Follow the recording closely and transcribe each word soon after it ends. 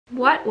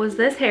What was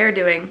this hair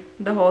doing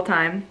the whole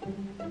time?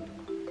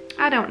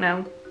 I don't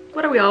know.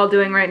 What are we all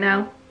doing right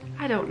now?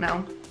 I don't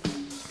know.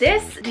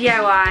 This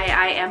DIY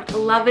I am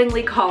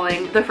lovingly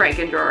calling the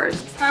Franken drawers.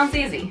 Sounds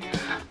easy.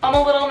 I'm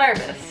a little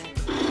nervous.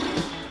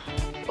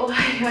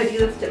 Why do I do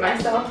this to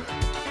myself?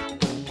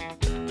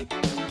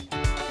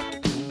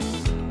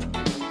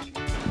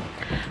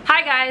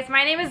 Hi guys,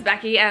 my name is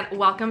Becky and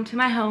welcome to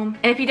my home.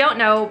 And if you don't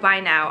know by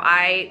now,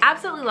 I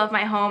absolutely love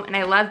my home and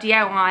I love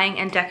DIYing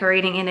and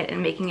decorating in it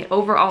and making it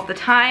over all the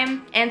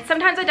time. And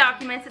sometimes I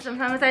document it,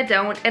 sometimes I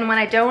don't. And when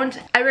I don't,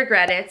 I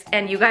regret it.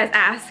 And you guys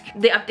ask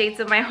the updates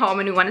of my home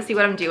and you want to see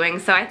what I'm doing.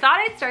 So I thought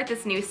I'd start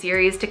this new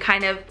series to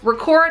kind of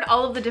record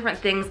all of the different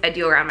things I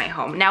do around my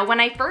home. Now, when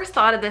I first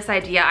thought of this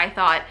idea, I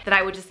thought that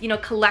I would just,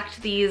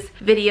 collect these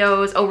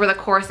videos over the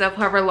course of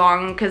however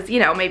long, because,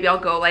 maybe I'll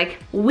go like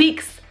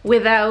weeks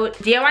without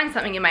DIYing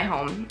something in my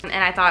home.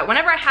 And I thought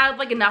whenever I have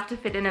like enough to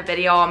fit in a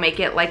video, I'll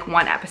make it like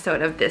one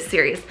episode of this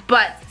series.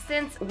 But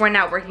since we're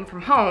now working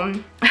from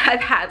home, I've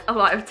had a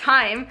lot of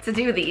time to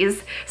do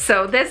these.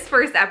 So this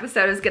first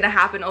episode is gonna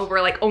happen over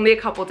like only a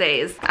couple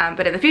days.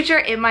 But in the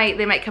future, they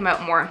might come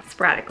out more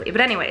sporadically. But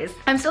anyways,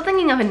 I'm still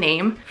thinking of a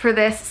name for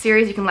this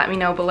series. You can let me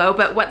know below.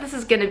 But what this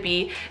is gonna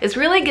be is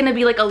really gonna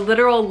be like a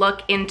literal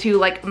look into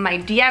like my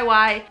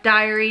DIY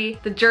diary,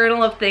 the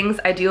journal of things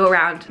I do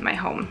around my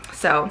home.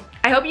 So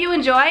I hope you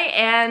enjoy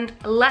and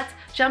let's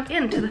jump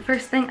into the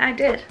first thing I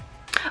did.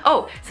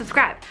 Oh,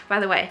 subscribe, by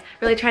the way.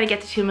 Really trying to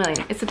get to 2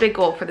 million. It's a big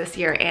goal for this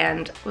year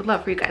and would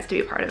love for you guys to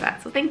be a part of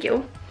that, so thank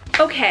you.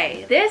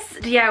 Okay, this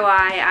DIY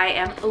I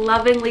am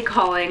lovingly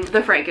calling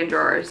the Franken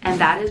drawers, and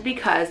that is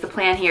because the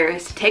plan here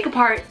is to take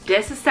apart,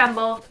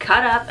 disassemble,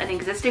 cut up an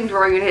existing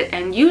drawer unit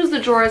and use the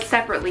drawers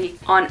separately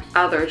on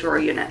other drawer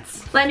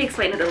units. Let me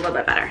explain it a little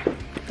bit better.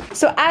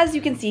 So as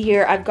you can see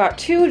here, I've got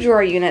 2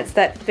 drawer units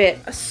that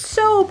fit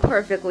so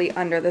perfectly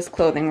under this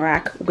clothing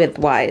rack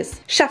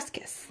width-wise. Chef's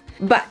kiss.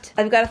 But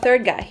I've got a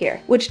third guy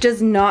here, which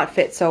does not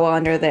fit so well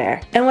under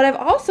there. And what I've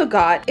also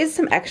got is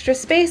some extra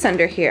space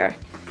under here.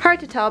 Hard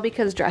to tell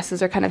because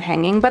dresses are kind of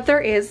hanging, but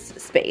there is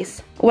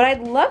space. What I'd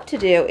love to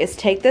do is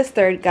take this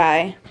third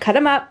guy, cut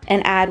him up,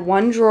 and add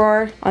 1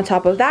 drawer on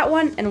top of that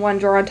one and 1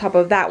 drawer on top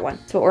of that one.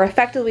 So what we're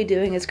effectively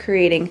doing is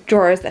creating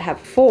drawers that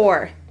have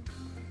 4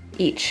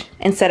 each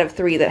instead of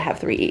 3 that have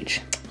 3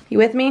 each. You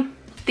with me?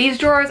 These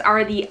drawers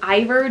are the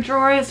Ivor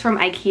drawers from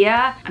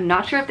IKEA. I'm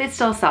not sure if they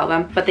still sell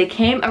them, but they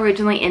came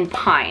originally in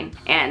pine.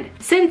 And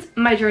since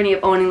my journey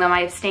of owning them,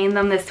 I have stained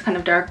them this kind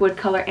of dark wood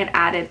color and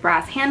added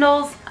brass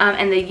handles.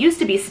 And they used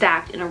to be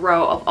stacked in a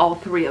row of all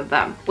 3 of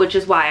them, which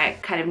is why I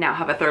kind of now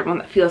have a third one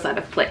that feels out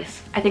of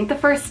place. I think the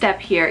first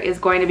step here is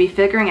going to be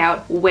figuring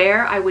out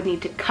where I would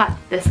need to cut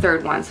this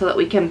third one so that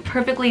we can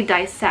perfectly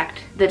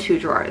dissect the 2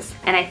 drawers.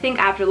 And I think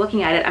after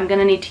looking at it, I'm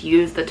gonna need to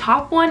use the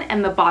top one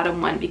and the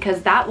bottom one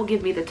because that will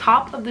give me the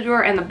top of the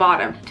drawer and the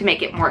bottom to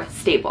make it more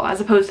stable,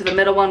 as opposed to the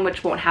middle one,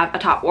 which won't have a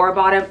top or a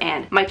bottom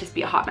and might just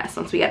be a hot mess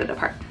once we get it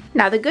apart.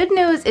 Now the good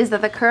news is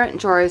that the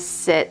current drawers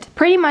sit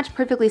pretty much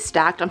perfectly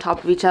stacked on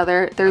top of each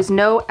other. There's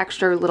no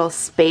extra little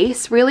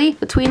space really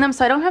between them,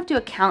 so I don't have to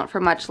account for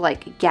much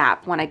like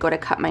gap when I go to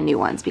cut my new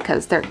ones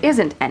because there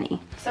isn't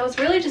any. So it's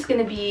really just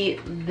gonna be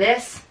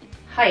this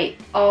height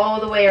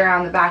all the way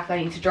around the back that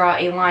I need to draw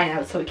a line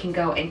out so we can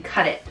go and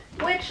cut it,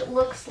 which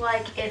looks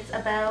like it's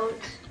about,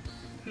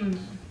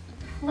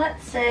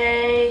 let's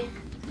say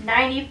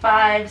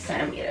 95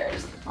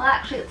 centimeters. Well,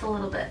 actually it's a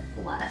little bit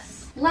less.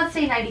 Let's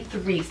say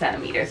 93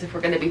 centimeters if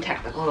we're gonna be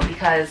technical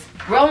because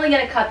we're only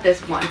gonna cut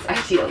this once,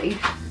 ideally.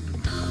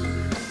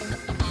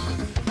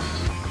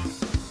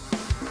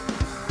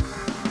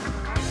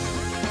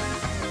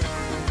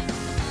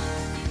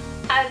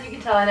 As you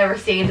can tell, I never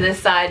stained this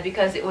side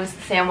because it was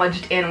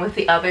sandwiched in with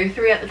the other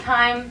 3 at the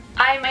time.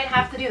 I might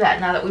have to do that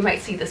now that we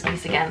might see this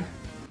piece again.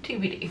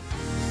 TBD.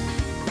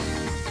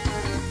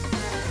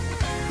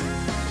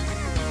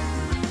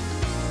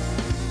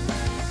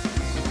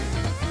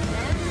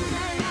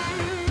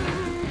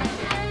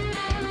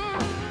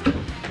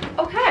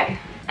 Okay,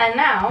 and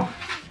now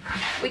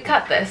we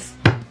cut this.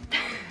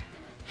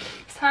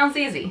 Sounds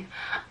easy.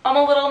 I'm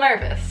a little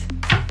nervous.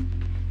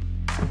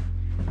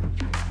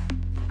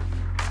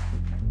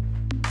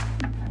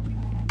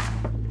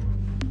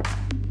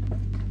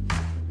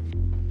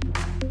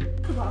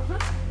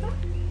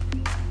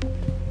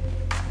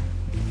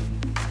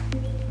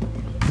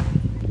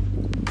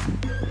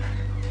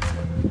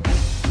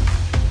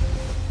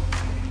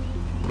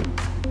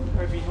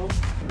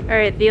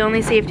 Alright, the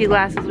only safety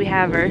glasses we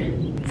have are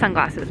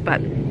sunglasses,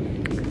 but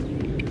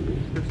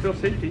there's still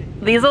safety.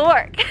 These will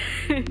work.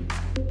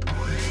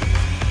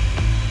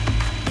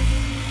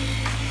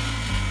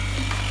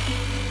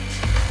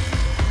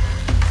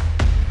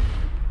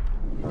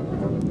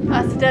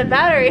 That's a dead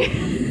battery.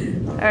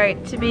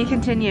 Alright, to be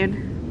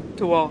continued.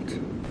 To what?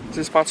 Is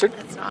it sponsored?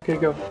 It's not. Okay,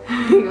 go.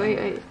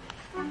 Wait.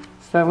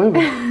 Stop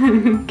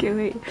moving. Okay,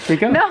 wait. Here we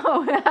go.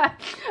 No!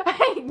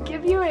 I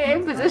give you a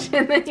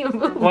position, then you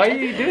move. Why are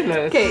you doing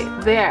this? Okay,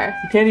 there.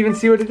 You can't even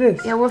see what it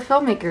is. Yeah, we're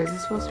filmmakers.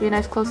 It's supposed to be a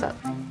nice close-up.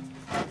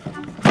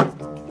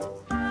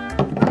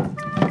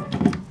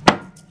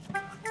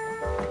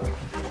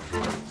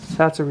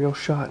 That's a real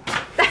shot.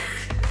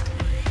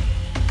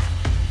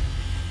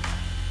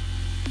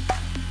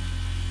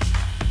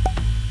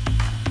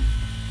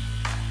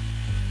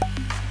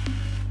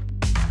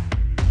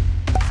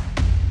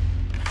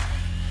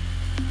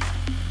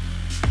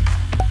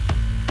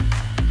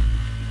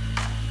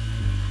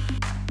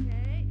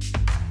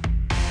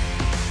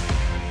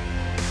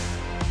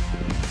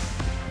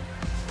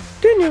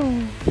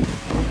 Daniel.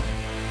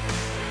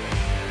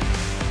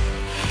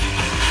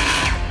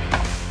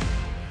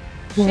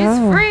 She's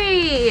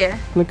free.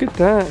 Look at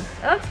that.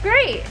 That looks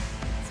great.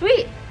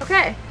 Sweet.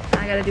 Okay,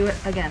 I gotta do it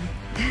again.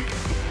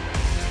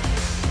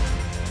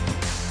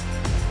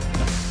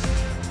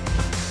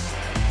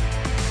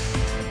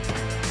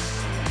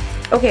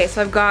 Okay,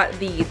 so I've got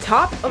the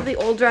top of the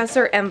old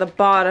dresser and the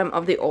bottom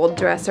of the old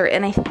dresser,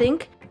 and I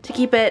think to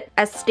keep it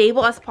as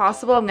stable as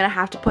possible, I'm gonna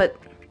have to put,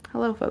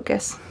 hello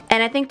focus.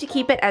 And I think to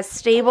keep it as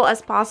stable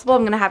as possible,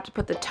 I'm gonna have to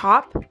put the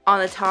top on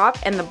the top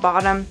and the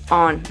bottom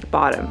on the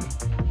bottom.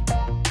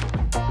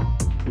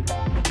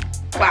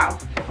 Wow.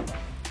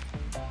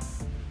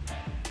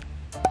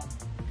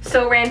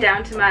 So ran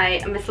down to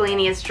my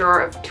miscellaneous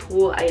drawer of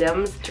tool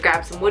items to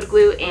grab some wood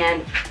glue,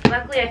 and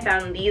luckily I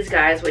found these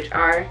guys, which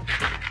are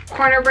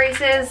corner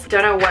braces.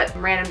 Don't know what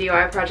random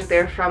DIY project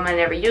they're from. I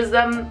never used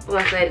them.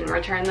 Luckily I didn't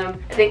return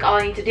them. I think all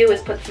I need to do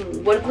is put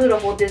some wood glue to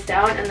hold this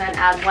down and then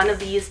add one of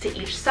these to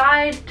each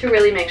side to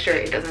really make sure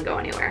it doesn't go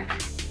anywhere.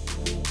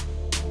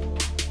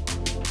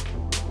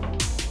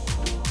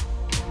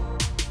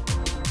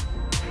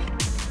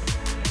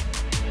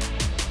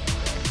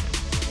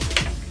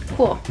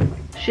 Cool.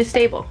 She's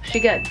stable. She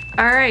good.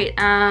 All right.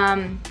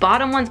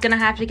 Bottom one's gonna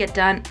have to get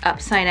done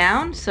upside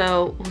down,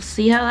 so we'll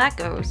see how that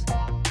goes.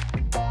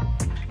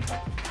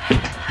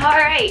 All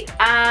right.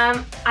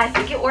 I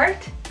think it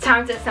worked.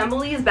 Time to assemble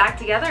these back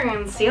together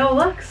and see how it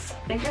looks.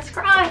 Fingers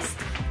crossed.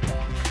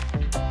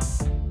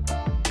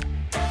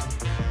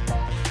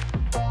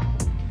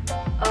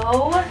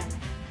 Oh,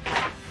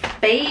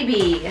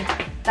 baby.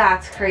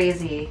 That's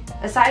crazy.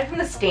 Aside from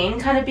the stain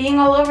kind of being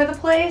all over the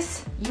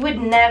place, you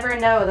would never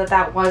know that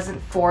that wasn't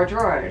 4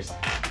 drawers.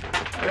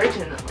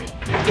 Originally.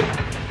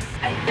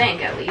 I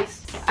think, at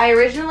least. I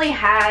originally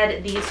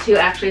had these two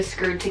actually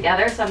screwed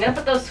together, so I'm gonna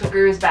put those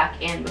screws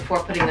back in before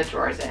putting the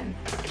drawers in.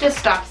 Just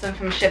stops them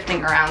from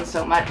shifting around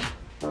so much.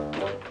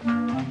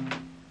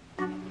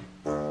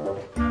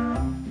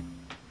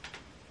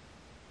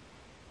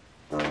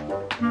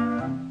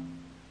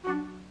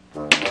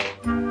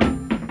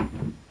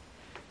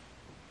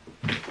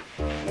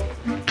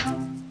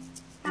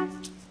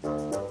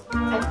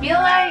 I feel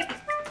like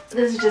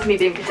this is just me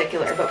being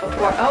particular, but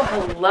before, oh,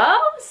 hello,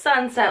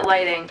 sunset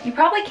lighting. You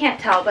probably can't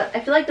tell, but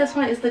I feel like this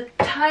one is the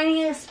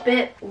tiniest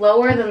bit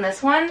lower than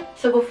this one.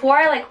 So before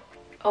I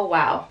oh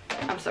wow,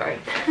 I'm sorry.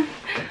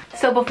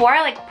 So before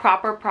I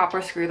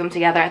proper screw them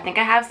together, I think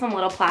I have some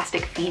little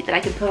plastic feet that I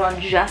can put on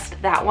just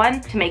that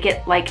one to make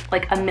it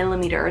like a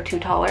millimeter or 2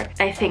 taller.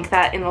 I think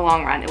that in the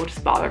long run, it will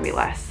just bother me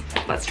less.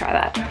 Let's try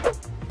that.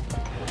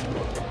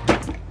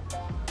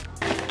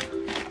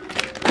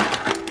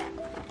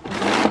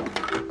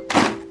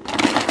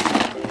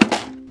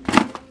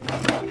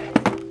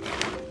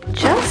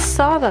 Just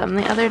saw them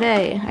the other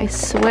day, I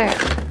swear.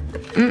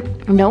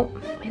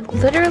 Nope, I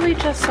literally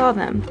just saw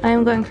them. I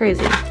am going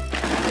crazy.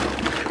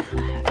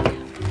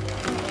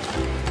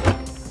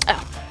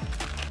 Oh,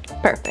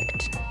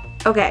 perfect.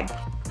 Okay,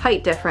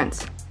 height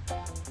difference.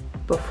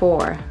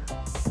 Before.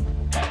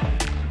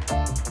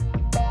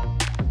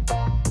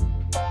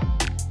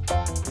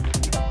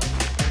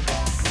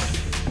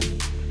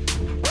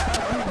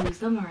 I used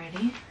them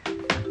already.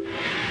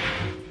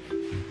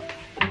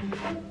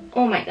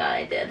 Oh my god,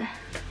 I did.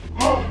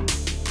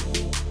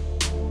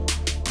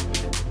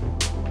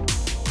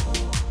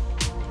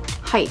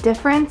 Height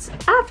difference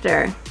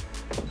after.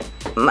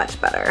 Much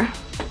better.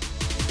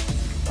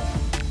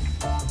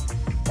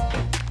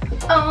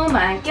 Oh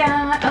my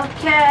god,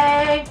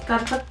 okay.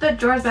 Gotta put the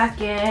drawers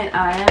back in.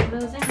 I am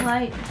losing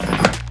light.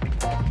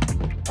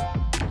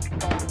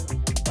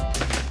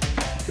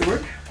 Does it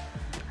work?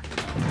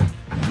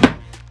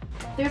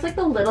 There's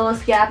the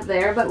littlest gap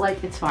there, but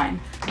it's fine.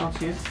 I'll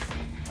choose.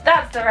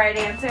 That's the right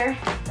answer.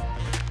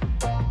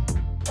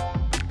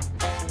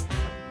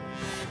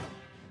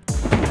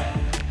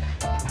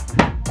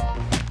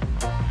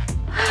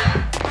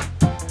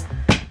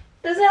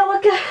 Does that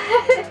look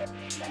good?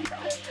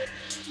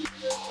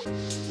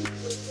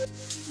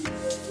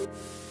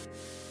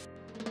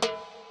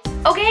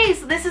 Okay,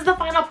 so this is the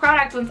final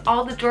product once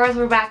all the drawers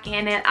were back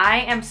in, and I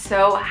am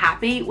so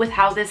happy with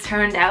how this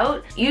turned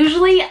out.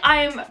 Usually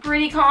I'm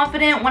pretty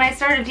confident when I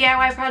start a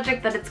DIY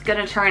project that it's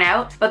gonna turn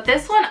out, but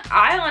this one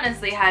I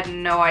honestly had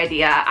no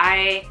idea.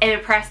 I am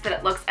impressed that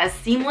it looks as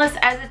seamless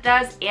as it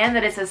does and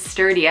that it's as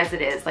sturdy as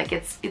it is.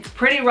 It's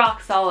pretty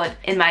rock solid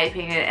in my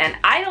opinion, and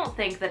I don't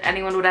think that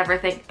anyone would ever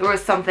think there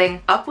was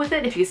something up with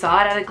it if you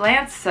saw it at a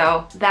glance,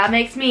 so that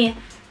makes me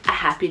a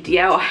happy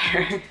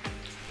DIYer.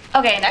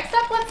 Okay, next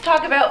up, let's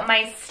talk about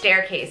my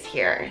staircase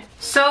here.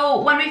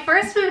 So when we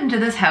first moved into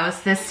this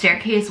house, this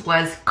staircase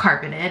was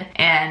carpeted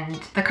and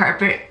the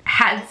carpet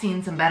had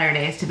seen some better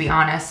days, to be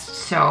honest.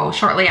 So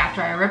shortly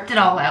after, I ripped it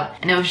all out,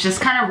 and it was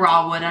just kind of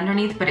raw wood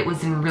underneath, but it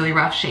was in really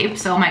rough shape.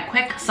 So my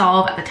quick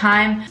solve at the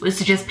time was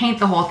to just paint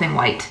the whole thing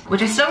white,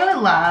 which I still really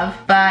love,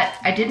 but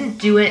I didn't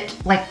do it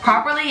like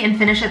properly and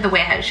finish it the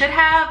way I should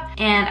have,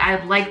 and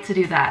I'd like to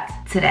do that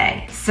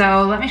today.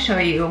 So let me show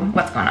you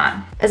what's going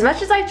on. As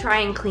much as I try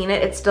and clean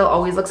it, it still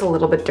always looks a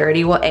little bit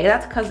dirty. Well, A,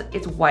 that's because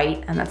it's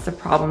white, and that's the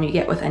problem you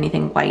get with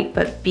anything white,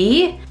 but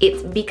B,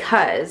 it's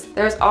because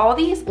there's all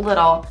these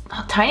little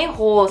tiny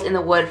holes in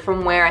the wood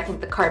from where I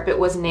think the carpet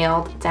was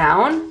nailed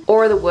down,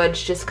 or the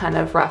wood's just kind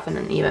of rough and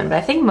uneven, but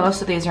I think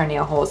most of these are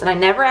nail holes, and I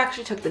never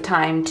actually took the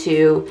time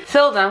to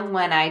fill them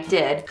when I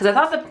did, because I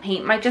thought the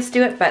paint might just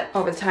do it, but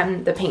over the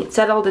time the paint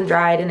settled and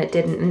dried and it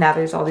didn't, and now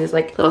there's all these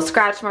like little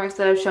scratch marks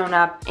that have shown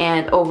up,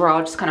 and overall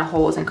just kind of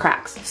holes and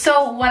cracks.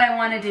 So what I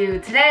want to do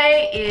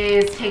today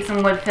is take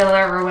some wood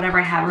filler or whatever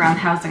I have around the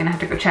house, I'm gonna have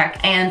to go check,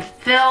 and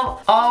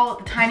fill all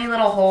the tiny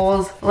little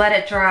holes, let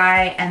it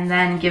dry, and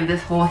then give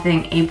this whole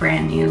thing a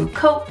brand new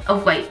coat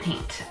of white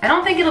paint. I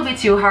don't think it'll be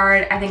too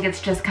hard. I think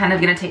it's just kind of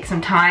gonna take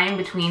some time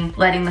between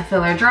letting the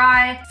filler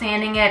dry,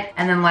 sanding it,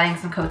 and then letting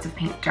some coats of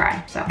paint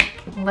dry. So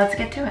let's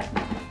get to it.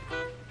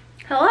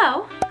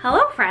 Hello.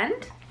 Hello, friend.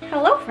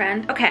 Hello,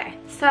 friend. Okay,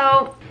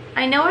 so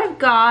I know I've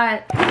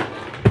got,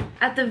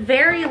 at the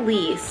very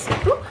least,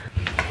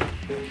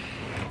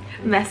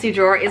 messy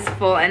drawer is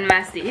full and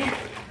messy.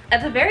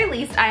 At the very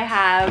least, I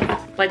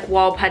have like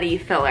wall putty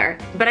filler,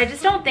 but I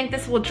just don't think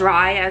this will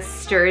dry as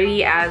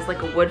sturdy as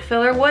like a wood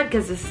filler would,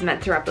 because this is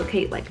meant to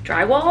replicate like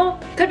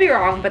drywall. Could be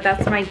wrong, but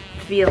that's my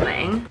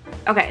feeling.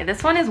 Okay,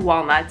 this one is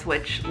walnuts,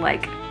 which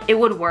like it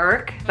would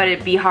work, but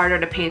it'd be harder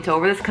to paint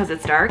over this because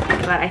it's dark.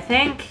 But I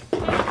think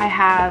I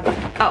have,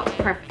 oh,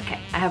 perfect, okay,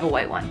 I have a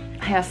white one.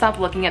 I gotta stop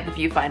looking at the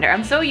viewfinder.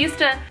 I'm so used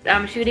to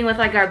shooting with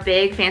like our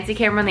big fancy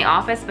camera in the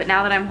office, but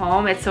now that I'm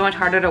home, it's so much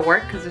harder to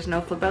work because there's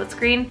no flip out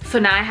screen. So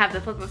now I have the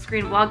flip out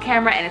screen vlog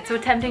camera, and it's so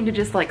tempting to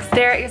just like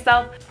stare at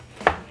yourself.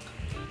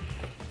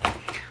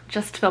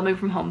 Just filming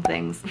from home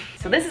things.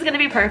 So this is gonna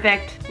be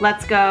perfect.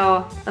 Let's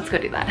go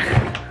do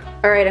that.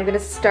 All right, I'm gonna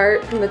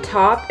start from the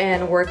top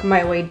and work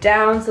my way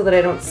down so that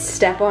I don't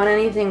step on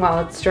anything while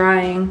it's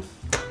drying.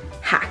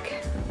 Hack.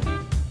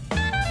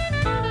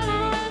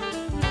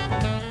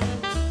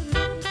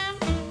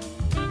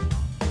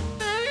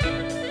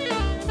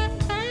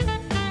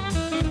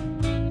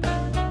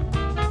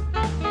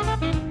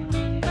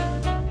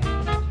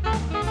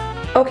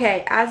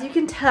 Okay, as you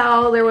can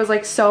tell, there was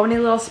like so many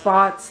little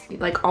spots,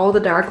 like all the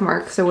dark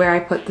marks are where I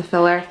put the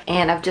filler,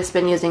 and I've just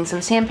been using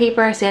some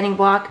sandpaper, sanding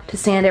block to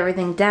sand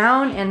everything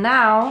down, and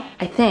now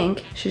I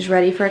think she's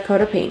ready for a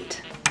coat of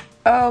paint.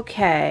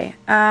 Okay,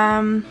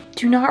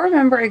 do not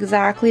remember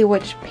exactly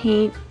which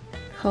paint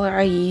color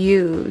I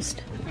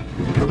used.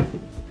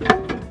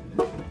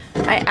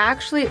 I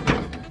actually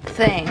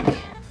think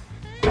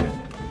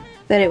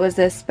that it was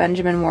this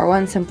Benjamin Moore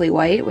one, Simply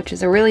White, which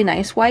is a really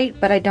nice white,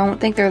 but I don't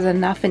think there's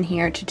enough in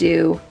here to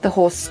do the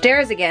whole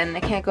stairs again. I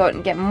can't go out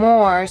and get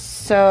more,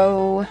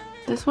 so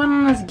this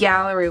one was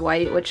Gallery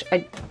White, which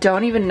I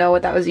don't even know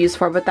what that was used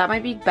for, but that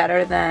might be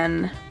better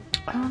than,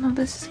 I don't know,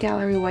 this is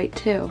Gallery White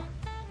too.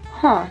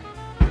 Huh.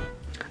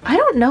 I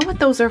don't know what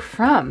those are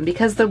from,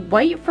 because the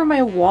white for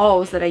my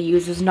walls that I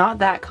use is not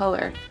that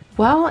color.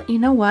 Well, you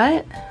know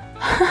what?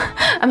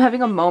 I'm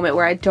having a moment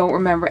where I don't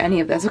remember any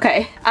of this.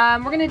 Okay,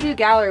 we're gonna do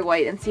Gallery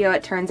White and see how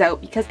it turns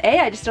out, because A,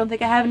 I just don't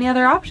think I have any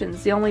other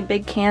options. The only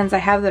big cans I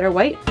have that are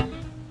white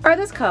are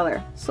this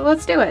color, so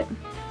let's do it.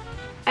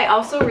 I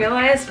also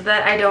realized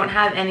that I don't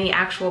have any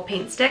actual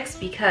paint sticks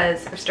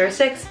or stir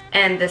sticks,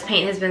 and this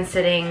paint has been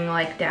sitting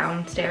like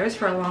downstairs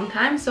for a long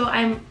time, so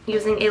I'm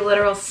using a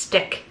literal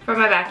stick from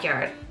my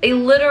backyard. A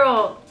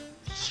literal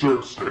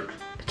stir stick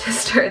to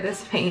stir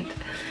this paint,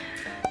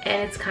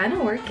 and it's kind of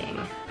working.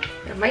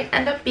 There might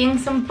end up being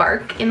some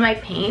bark in my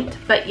paint,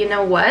 but you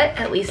know what?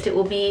 At least it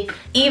will be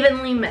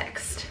evenly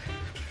mixed.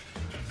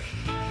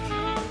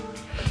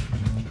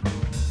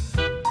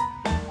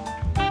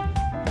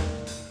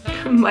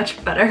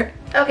 Much better.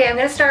 Okay, I'm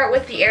gonna start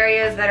with the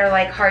areas that are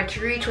like hard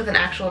to reach with an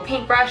actual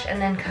paintbrush, and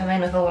then come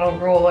in with a little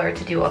roller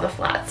to do all the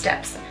flat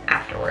steps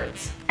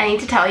afterwards. I need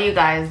to tell you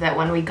guys that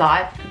when we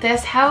got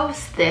this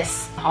house,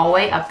 this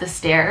hallway up the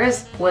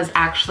stairs was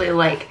actually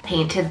like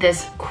painted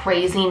this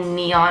crazy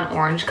neon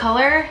orange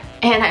color.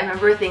 And I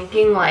remember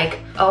thinking like,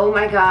 oh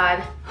my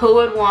God, who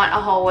would want a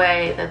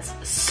hallway that's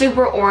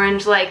super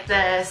orange like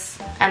this?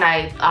 And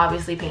I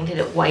obviously painted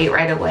it white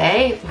right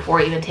away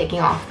before even taking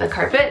off the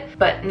carpet.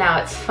 But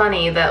now it's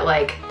funny that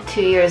like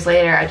 2 years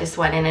later, I just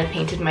went in and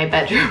painted my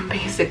bedroom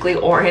basically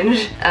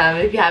orange.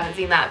 If you haven't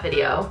seen that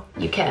video,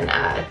 you can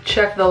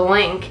check the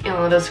link in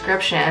the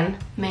description.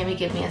 Maybe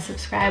give me a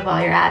subscribe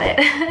while you're at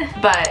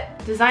it.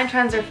 But design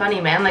trends are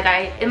funny, man. Like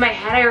in my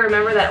head, I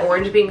remember that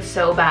orange being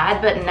so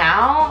bad, but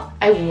now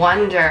I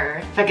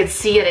wonder if I could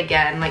see it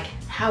again. Like,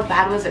 how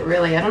bad was it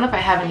really? I don't know if I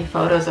have any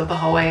photos of the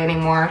hallway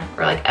anymore,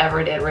 or like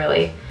ever did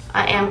really.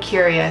 I am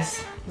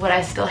curious, would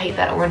I still hate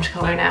that orange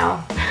color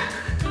now?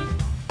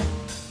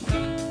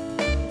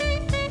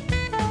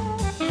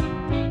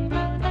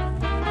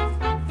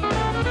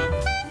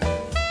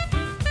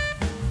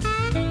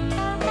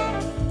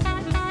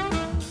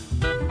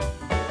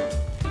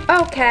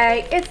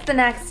 Okay, it's the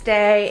next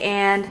day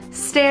and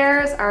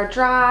stairs are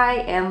dry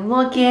and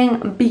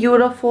looking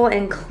beautiful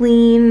and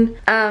clean.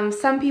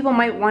 Some people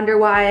might wonder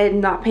why I'm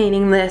not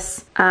painting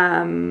this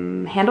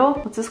handle.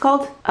 What's this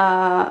called?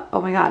 Oh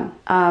my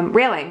god.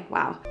 Railing.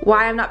 Wow.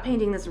 Why I'm not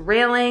painting this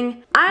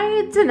railing?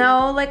 I don't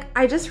know, like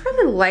I just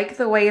really like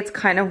the way it's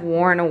kind of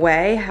worn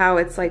away, how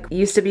it's like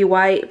used to be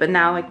white but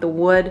now like the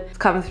wood has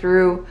come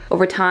through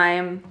over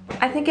time.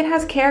 I think it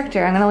has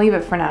character. I'm gonna leave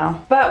it for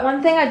now. But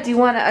one thing I do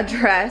want to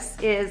address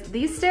is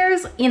these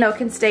stairs, you know,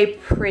 can stay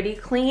pretty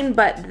clean,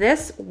 but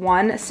this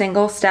one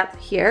single step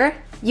here,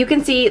 you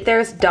can see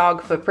there's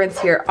dog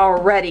footprints here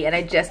already, and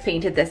I just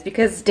painted this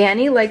because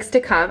Danny likes to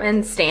come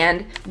and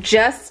stand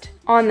just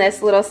on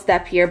this little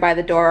step here by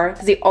the door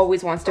because he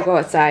always wants to go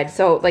outside.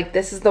 So like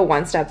this is the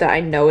one step that I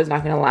know is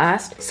not gonna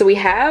last. So we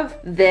have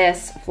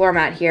this floor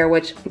mat here,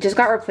 which just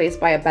got replaced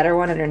by a better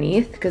one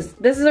underneath because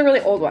this is a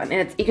really old one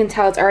and you can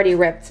tell it's already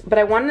ripped. But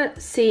I want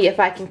to see if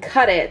I can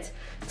cut it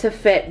to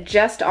fit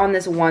just on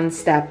this one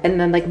step and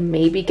then like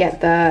maybe get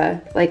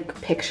the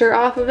like picture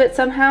off of it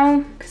somehow,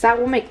 because that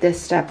will make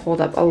this step hold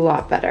up a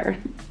lot better.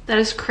 That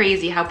is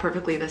crazy how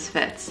perfectly this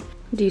fits.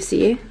 Do you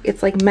see?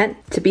 It's like meant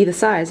to be the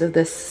size of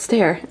this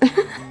stair.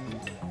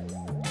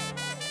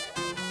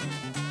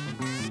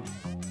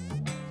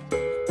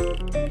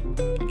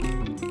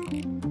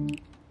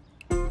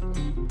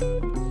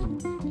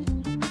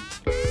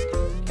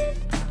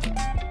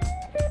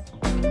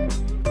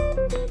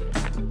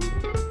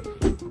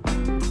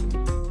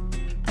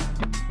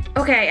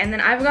 Okay, and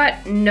then I've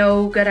got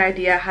no good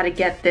idea how to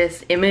get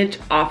this image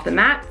off the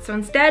mat, so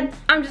instead,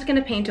 I'm just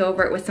gonna paint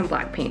over it with some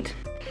black paint.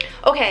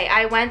 Okay,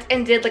 I went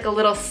and did like a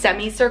little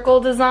semicircle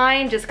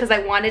design just because I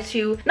wanted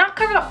to not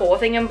cover the whole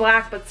thing in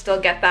black, but still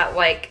get that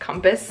like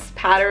compass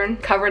pattern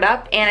covered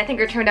up. And I think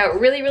it turned out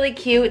really, really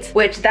cute,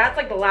 which that's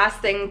like the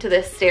last thing to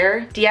this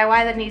stair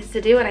DIY that needs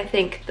to do. And I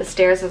think the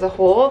stairs as a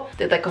whole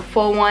did like a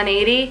full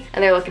 180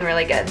 and they're looking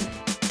really good.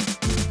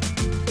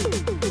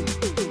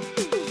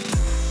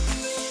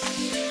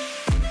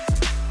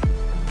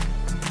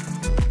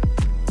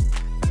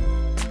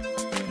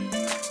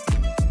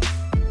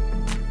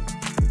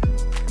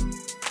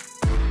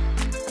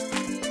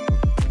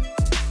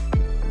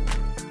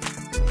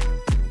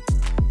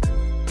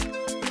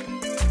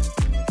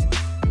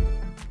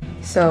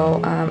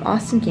 So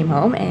Austin came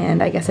home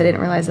and I guess I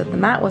didn't realize that the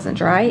mat wasn't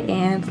dry,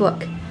 and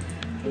look,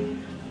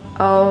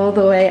 all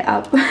the way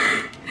up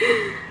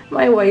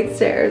my white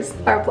stairs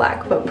are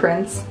black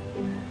footprints.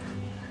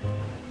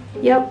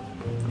 Yep,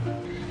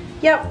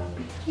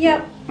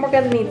 we're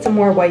gonna need some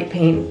more white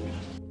paint.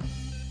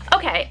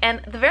 Okay, and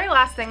the very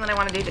last thing that I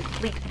want to do to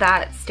complete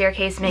that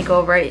staircase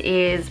makeover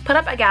is put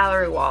up a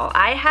gallery wall.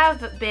 I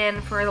have been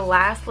for the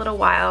last little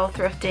while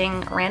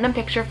thrifting random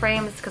picture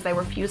frames because I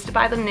refuse to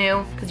buy them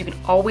new because you can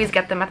always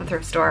get them at the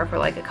thrift store for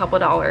like a couple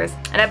dollars.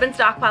 And I've been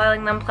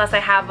stockpiling them, plus I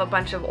have a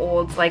bunch of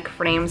old like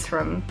frames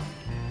from,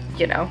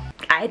 you know,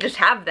 I just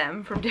have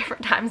them from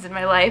different times in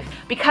my life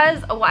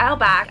because a while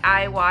back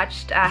I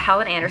watched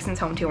Helen Anderson's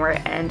home tour,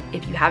 and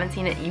if you haven't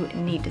seen it, you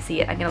need to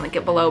see it. I'm gonna link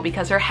it below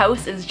because her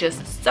house is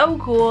just so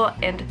cool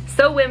and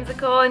so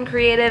whimsical and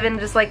creative, and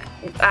just like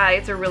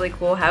it's a really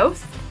cool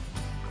house.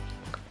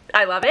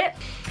 I love it.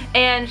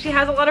 And she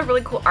has a lot of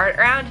really cool art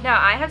around. Now,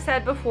 I have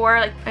said before,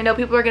 like, I know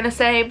people are gonna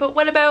say, but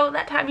what about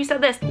that time you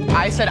said this?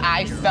 I said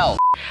I felt.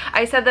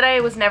 I said that I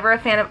was never a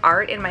fan of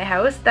art in my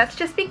house. That's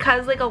just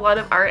because like a lot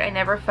of art I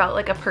never felt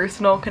like a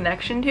personal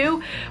connection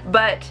to.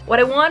 But what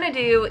I want to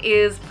do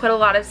is put a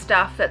lot of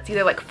stuff that's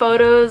either like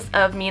photos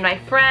of me and my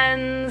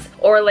friends,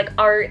 or like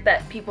art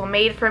that people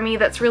made for me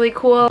that's really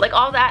cool. Like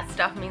all that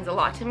stuff means a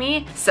lot to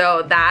me.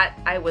 So that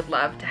I would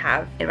love to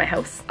have in my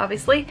house,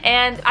 obviously.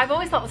 And I've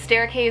always thought the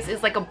staircase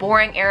is like a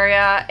boring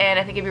area, and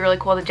I think it'd be really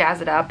cool to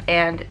jazz it up.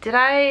 And did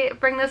I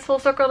bring this full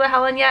circle to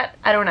Helen yet?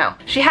 I don't know.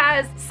 She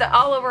has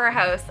all over her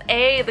house,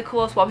 A, the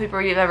coolest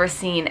wallpaper you've ever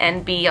seen,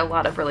 and B, a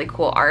lot of really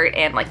cool art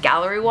and like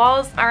gallery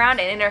walls around.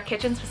 And in her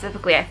kitchen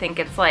specifically, I think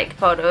it's like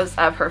photos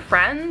of her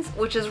friends,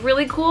 which is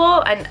really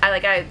cool. And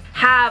I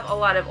have a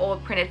lot of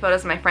old printed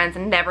photos of my friends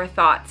and never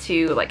thought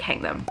to like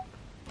hang them.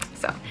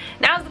 So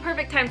now's the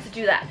perfect time to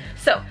do that.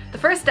 So the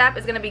first step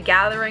is gonna be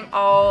gathering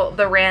all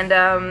the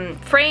random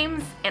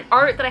frames and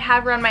art that I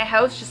have around my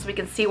house just so we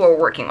can see what we're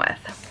working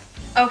with.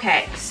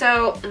 Okay,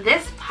 so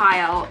this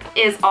pile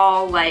is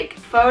all like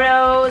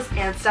photos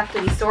and stuff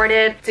to be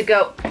sorted to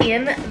go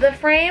in the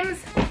frames,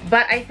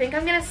 but I think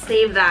I'm gonna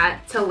save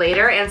that till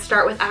later and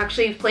start with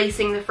actually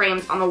placing the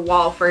frames on the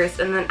wall first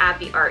and then add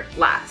the art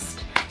last.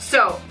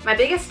 So my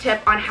biggest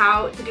tip on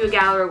how to do a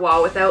gallery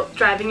wall without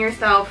driving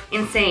yourself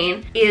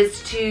insane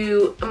is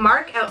to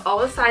mark out all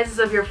the sizes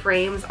of your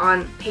frames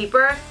on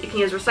paper. You can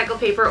use recycled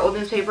paper, old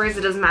newspapers,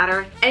 it doesn't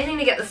matter. Anything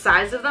to get the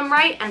size of them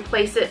right, and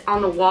place it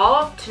on the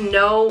wall to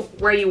know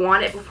where you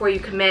want it before you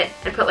commit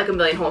and put like a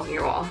million holes in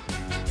your wall.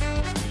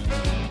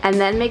 And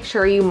then make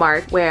sure you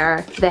mark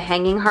where the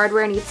hanging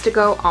hardware needs to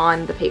go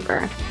on the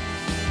paper.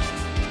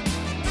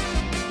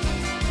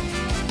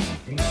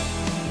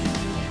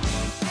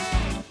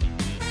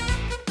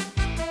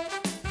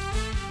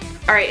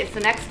 All right, it's the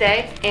next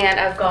day and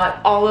I've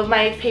got all of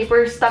my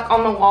papers stuck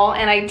on the wall,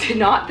 and I did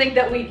not think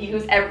that we'd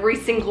use every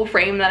single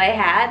frame that I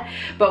had,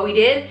 but we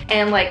did,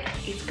 and like,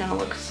 it's gonna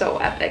look so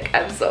epic.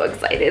 I'm so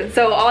excited.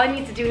 So all I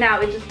need to do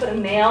now is just put a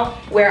nail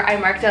where I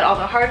marked out all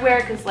the hardware,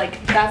 because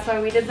like, that's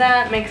why we did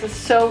that. It makes it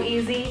so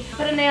easy.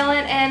 Put a nail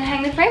in and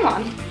hang the frame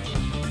on.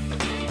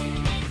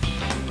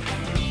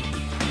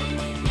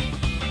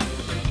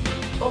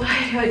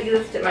 Why do I do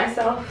this to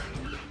myself?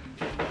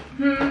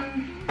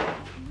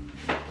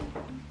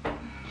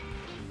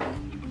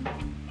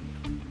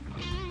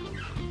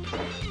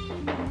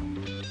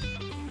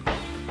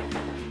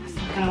 It's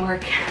not gonna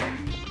work.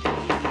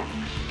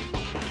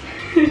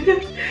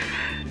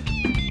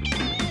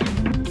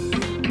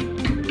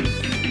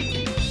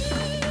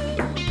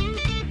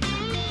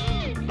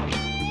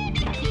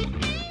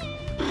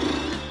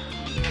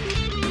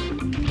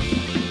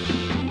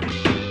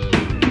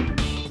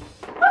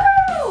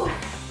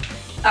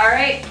 All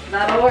right,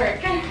 that'll work.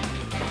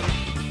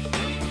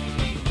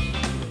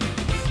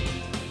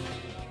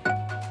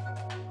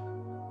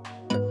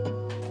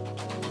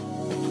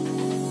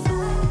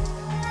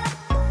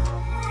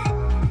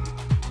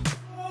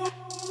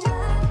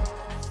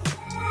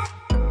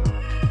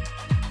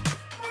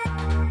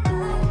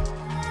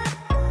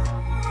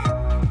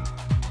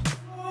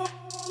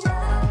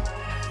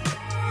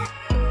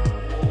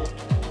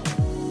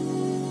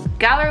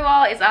 Gallery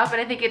wall is up, and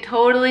I think it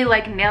totally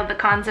like nailed the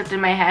concept in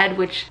my head,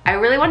 which I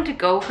really wanted to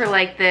go for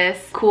like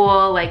this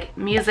cool like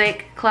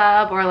music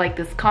club or like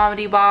this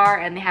comedy bar,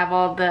 and they have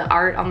all the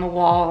art on the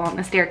wall on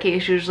the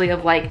staircase usually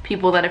of like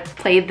people that have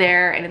played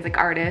there, and it's like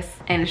artists,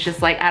 and it's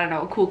just like, I don't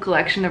know, a cool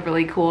collection of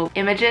really cool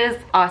images.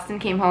 Austin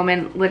came home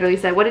and literally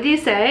said, what did he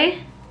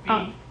say?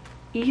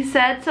 He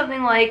said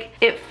something like,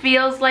 it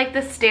feels like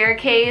the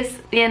staircase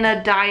in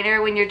a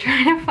diner when you're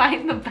trying to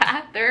find the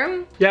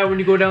bathroom. Yeah, when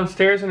you go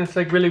downstairs and it's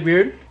like really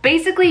weird.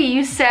 Basically,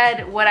 you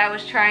said what I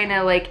was trying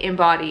to like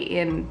embody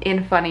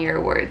in funnier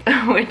words,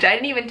 which I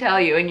didn't even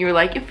tell you. And you were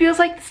like, it feels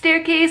like the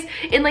staircase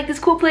in like this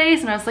cool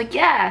place. And I was like,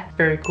 yeah.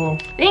 Very cool.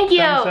 Thank you.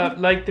 Thumbs up,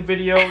 like the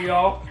video,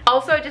 y'all.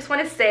 Also, I just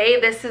want to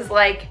say this is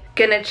like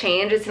gonna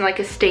change. It's in like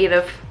a state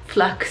of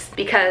flux,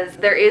 because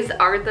there is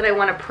art that I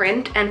want to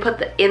print and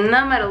put in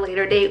them at a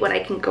later date when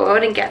I can go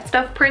out and get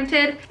stuff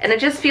printed, and I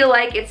just feel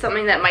like it's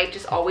something that might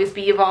just always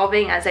be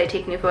evolving as I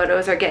take new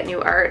photos or get new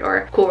art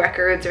or cool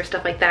records or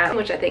stuff like that,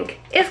 which I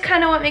think is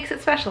kind of what makes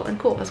it special and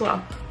cool as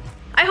well.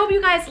 I hope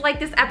you guys like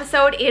this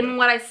episode in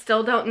what I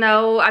still don't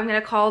know I'm gonna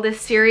call this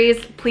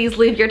series. Please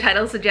leave your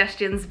title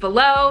suggestions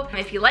below.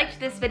 If you liked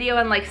this video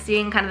and like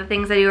seeing kind of the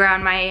things I do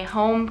around my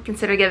home,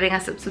 consider giving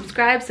us a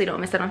subscribe so you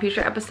don't miss out on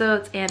future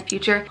episodes and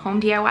future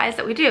home DIYs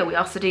that we do. We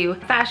also do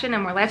fashion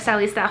and more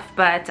lifestyle-y stuff,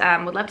 but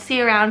would love to see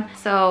you around,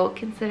 so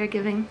consider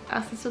giving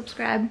us a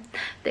subscribe.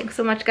 Thanks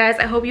so much, guys.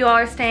 I hope you all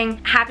are staying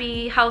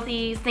happy,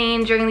 healthy,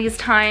 sane during these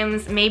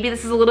times. Maybe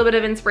this is a little bit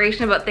of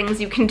inspiration about things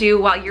you can do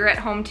while you're at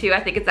home too. I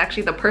think it's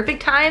actually the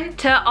perfect time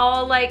to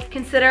all like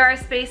consider our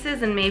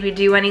spaces and maybe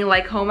do any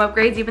like home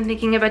upgrades you've been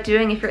thinking about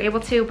doing if you're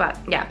able to. But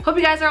yeah, hope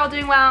you guys are all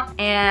doing well,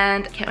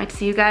 and can't wait to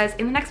see you guys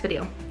in the next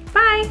video.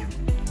 Bye.